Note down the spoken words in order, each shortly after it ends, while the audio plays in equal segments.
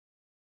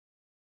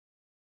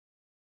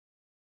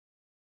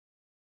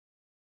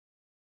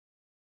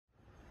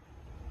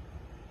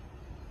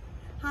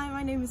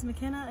my name is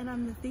McKenna and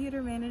I'm the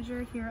theater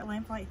manager here at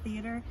Lamplight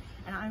Theater,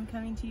 and I'm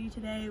coming to you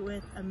today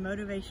with a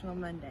Motivational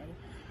Monday.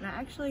 And I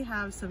actually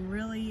have some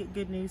really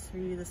good news for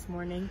you this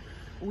morning.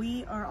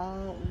 We are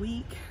all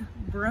weak,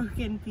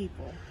 broken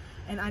people.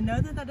 And I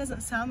know that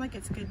doesn't sound like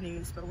it's good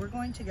news, but we're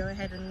going to go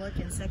ahead and look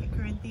in 2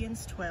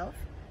 Corinthians 12.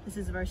 This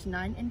is verse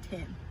 9 and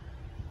 10.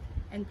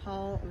 And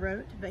Paul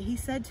wrote, "But he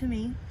said to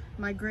me,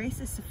 my grace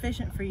is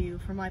sufficient for you,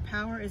 for my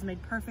power is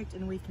made perfect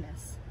in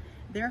weakness.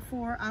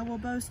 Therefore, I will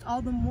boast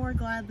all the more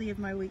gladly of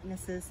my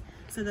weaknesses,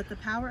 so that the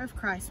power of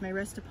Christ may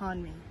rest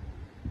upon me.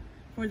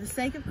 For the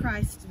sake of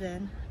Christ,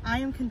 then, I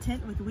am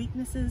content with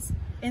weaknesses,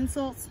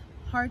 insults,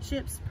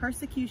 hardships,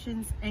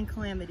 persecutions, and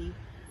calamity.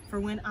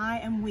 For when I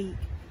am weak,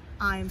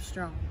 I am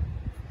strong."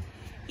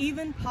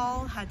 Even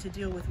Paul had to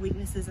deal with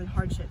weaknesses and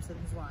hardships in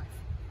his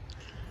life.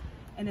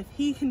 And if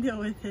he can deal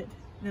with it,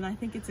 then I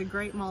think it's a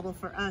great model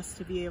for us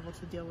to be able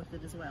to deal with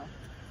it as well.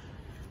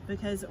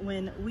 Because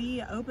when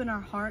we open our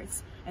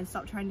hearts and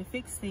stop trying to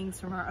fix things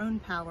from our own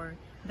power,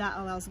 that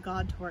allows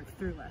God to work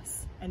through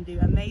us and do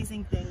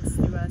amazing things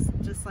through us,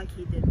 just like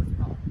he did with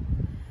Paul.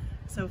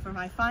 So for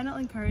my final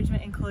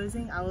encouragement in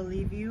closing, I will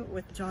leave you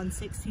with John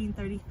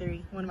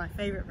 16:33, one of my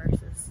favorite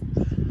verses.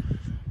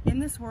 "In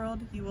this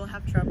world you will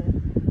have trouble,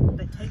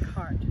 but take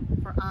heart,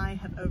 for I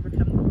have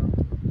overcome the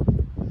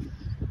world."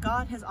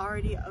 God has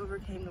already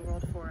overcame the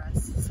world for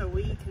us, so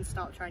we can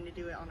stop trying to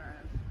do it on our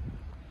own.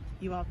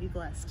 You all be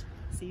blessed.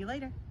 See you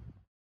later.